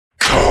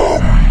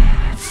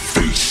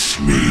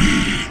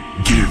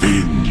Give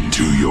in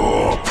to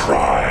your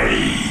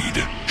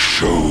pride.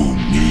 Show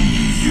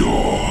me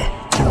your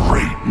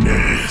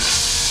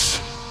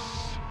greatness.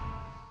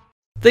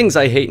 Things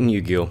I hate in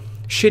Yu-Gi-Oh!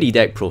 Shitty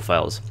deck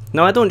profiles.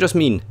 Now I don't just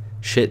mean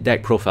shit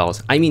deck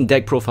profiles, I mean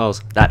deck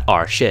profiles that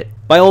are shit.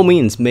 By all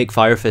means, make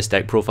Fire Fist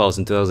deck profiles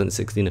in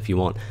 2016 if you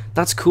want.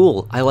 That's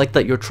cool, I like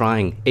that you're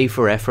trying, A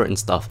for effort and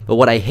stuff. But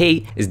what I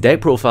hate is deck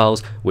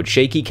profiles with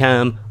shaky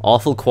cam,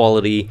 awful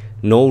quality,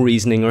 no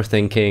reasoning or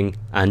thinking,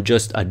 and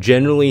just a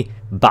generally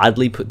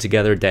badly put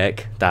together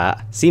deck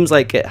that seems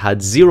like it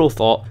had zero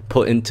thought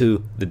put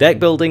into the deck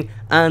building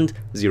and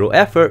zero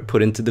effort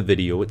put into the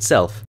video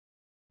itself.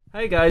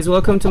 Hi guys,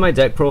 welcome to my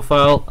deck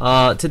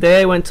profile.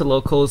 Today I went to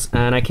locals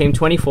and I came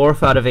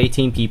 24th out of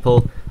 18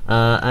 people,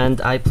 and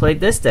I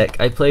played this deck.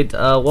 I played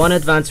one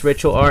advanced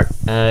ritual art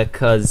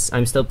because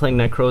I'm still playing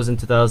Necros in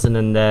 2000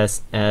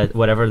 and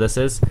whatever this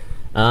is.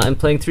 I'm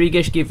playing 3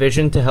 Gishki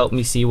Vision to help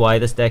me see why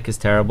this deck is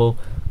terrible.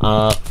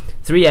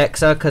 3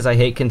 Exa because I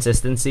hate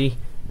consistency.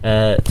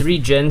 3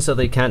 Jin so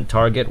they can't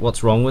target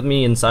what's wrong with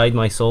me inside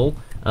my soul.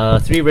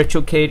 3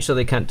 Ritual Cage so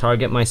they can't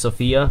target my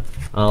Sophia.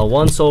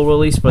 1 Soul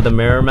Release for the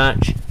mirror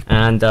match.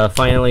 And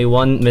finally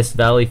 1 Mist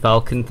Valley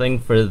Falcon thing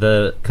for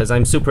the, because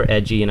I'm super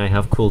edgy and I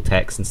have cool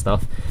text and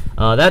stuff.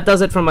 That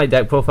does it for my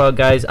deck profile,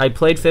 guys. I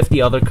played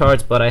 50 other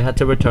cards, but I had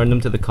to return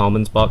them to the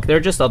commons box.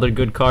 They're just other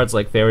good cards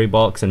like Fairy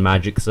Box and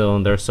Magic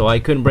Cylinder, so I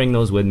couldn't bring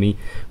those with me.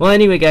 Well,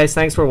 anyway guys,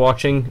 thanks for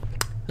watching.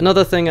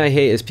 Another thing I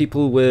hate is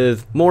people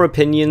with more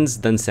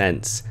opinions than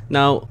sense.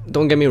 Now,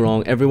 don't get me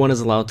wrong, everyone is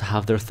allowed to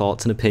have their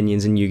thoughts and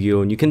opinions in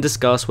Yu-Gi-Oh! And you can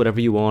discuss whatever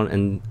you want,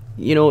 and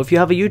you know, if you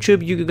have a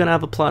YouTube, you're gonna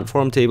have a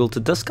platform to be able to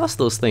discuss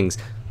those things.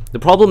 The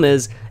problem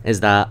is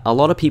that a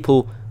lot of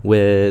people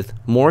with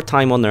more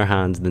time on their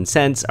hands than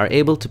sense are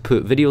able to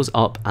put videos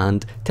up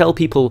and tell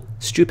people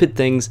stupid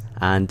things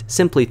and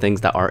simply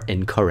things that are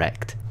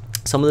incorrect.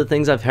 Some of the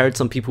things I've heard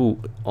some people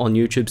on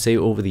YouTube say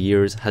over the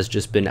years has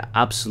just been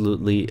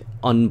absolutely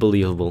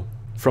unbelievable.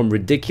 From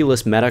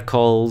ridiculous meta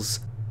calls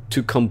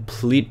to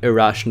complete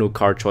irrational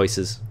card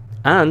choices.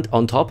 And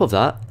on top of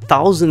that,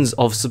 thousands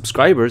of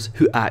subscribers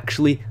who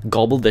actually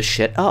gobble this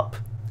shit up.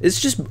 It's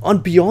just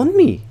beyond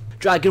me.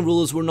 Dragon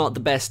Rulers were not the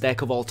best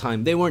deck of all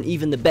time. They weren't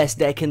even the best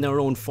deck in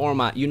their own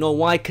format. You know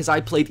why? Because I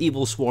played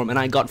Evil Swarm and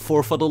I got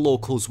 4 for the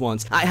locals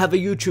once. I have a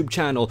YouTube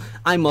channel.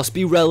 I must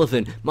be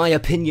relevant. My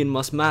opinion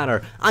must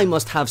matter. I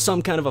must have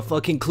some kind of a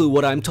fucking clue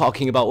what I'm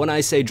talking about when I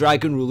say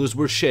Dragon Rulers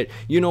were shit.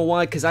 You know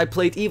why? Because I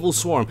played Evil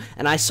Swarm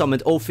and I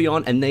summoned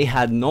Ophion and they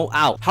had no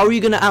out. How are you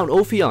gonna out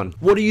Ophion?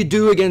 What do you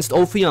do against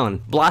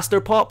Ophion?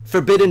 Blaster Pop?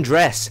 Forbidden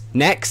Dress.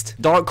 Next.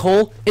 Dark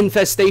Hole?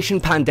 Infestation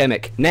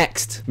Pandemic.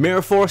 Next.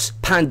 Mirror Force?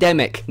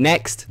 Pandemic. Next.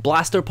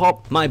 Blaster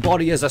Pop, my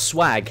body is a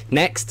swag.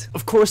 Next.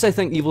 Of course I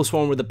think Evil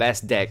Swarm were the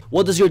best deck.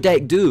 What does your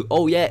deck do?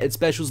 Oh yeah, it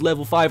specials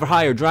level 5 or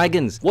higher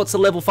dragons. What's a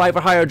level 5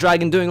 or higher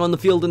dragon doing on the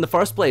field in the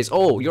first place?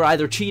 Oh, you're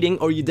either cheating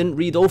or you didn't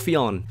read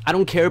Ophion. I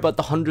don't care about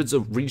the hundreds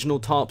of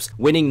regional tops,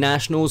 winning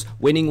nationals,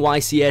 winning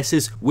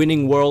YCSs,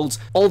 winning worlds.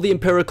 All the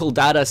empirical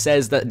data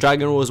says that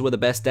Dragon Rose were the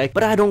best deck,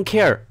 but I don't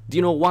care. Do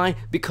you know why?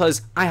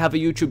 Because I have a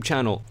YouTube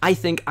channel. I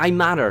think I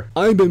matter.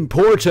 I'm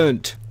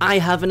important. I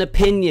have an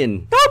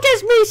opinion.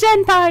 Notice me,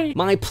 senpai!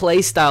 My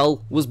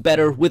playstyle was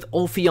better with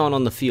Ophion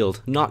on the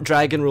field, not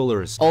Dragon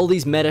Rulers. All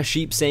these meta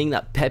sheep saying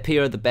that Pepe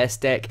are the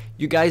best deck,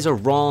 you guys are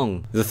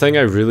wrong. The thing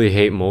I really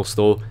hate most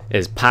though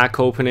is pack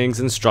openings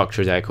and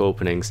structure deck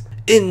openings.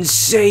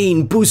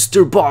 Insane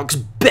booster box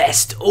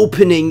best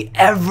opening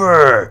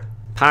ever!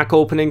 Pack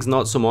openings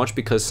not so much,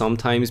 because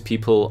sometimes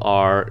people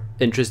are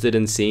interested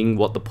in seeing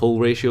what the pull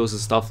ratios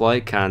and stuff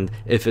like and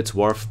if it's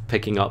worth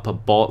picking up a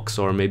box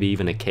or maybe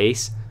even a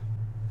case.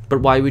 But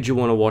why would you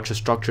want to watch a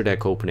structure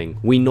deck opening?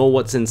 We know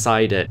what's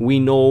inside it. We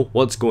know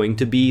what's going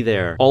to be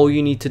there. All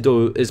you need to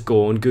do is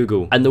go on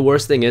Google. And the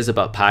worst thing is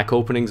about pack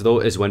openings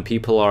though is when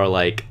people are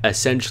like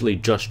essentially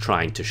just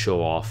trying to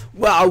show off.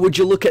 Wow, would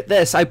you look at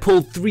this? I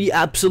pulled 3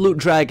 absolute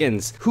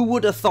dragons. Who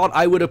would have thought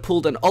I would have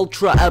pulled an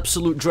ultra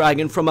absolute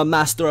dragon from a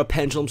Master of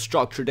Pendulum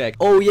structure deck?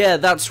 Oh yeah,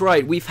 that's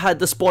right. We've had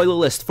the spoiler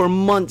list for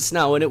months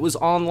now and it was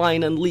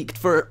online and leaked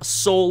for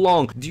so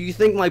long. Do you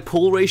think my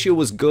pull ratio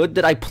was good?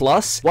 Did I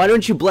plus? Why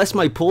don't you bless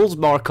my pull,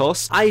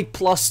 Marcos? I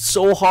plussed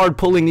so hard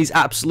pulling these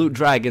absolute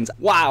dragons.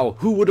 Wow,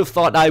 who would have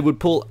thought I would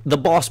pull the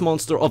boss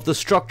monster of the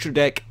structure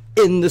deck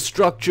in the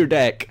structure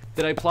deck?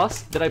 Did I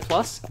plus? Did I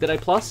plus? Did I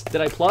plus? Did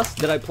I plus?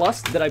 Did I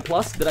plus? Did I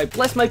plus? Did I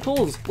bless my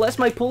pulls? Bless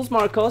my pulls,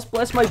 Marcos.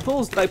 Bless my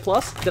pulls. Did I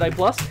plus? Did I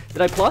plus?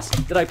 Did I plus?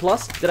 Did I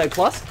plus? Did I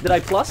plus? Did I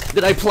plus?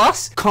 Did I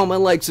plus?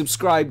 Comment, like,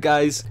 subscribe,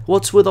 guys.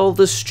 What's with all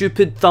the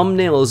stupid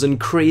thumbnails and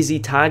crazy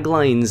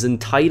taglines and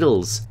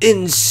titles?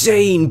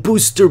 Insane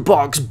booster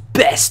box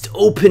best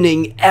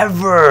opening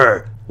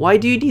ever. Why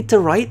do you need to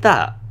write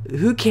that?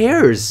 Who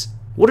cares?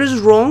 What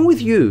is wrong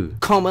with you?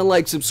 Comment,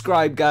 like,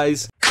 subscribe,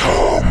 guys.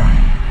 Come,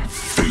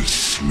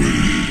 face me.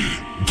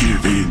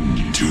 Give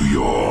in to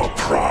your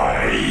pride.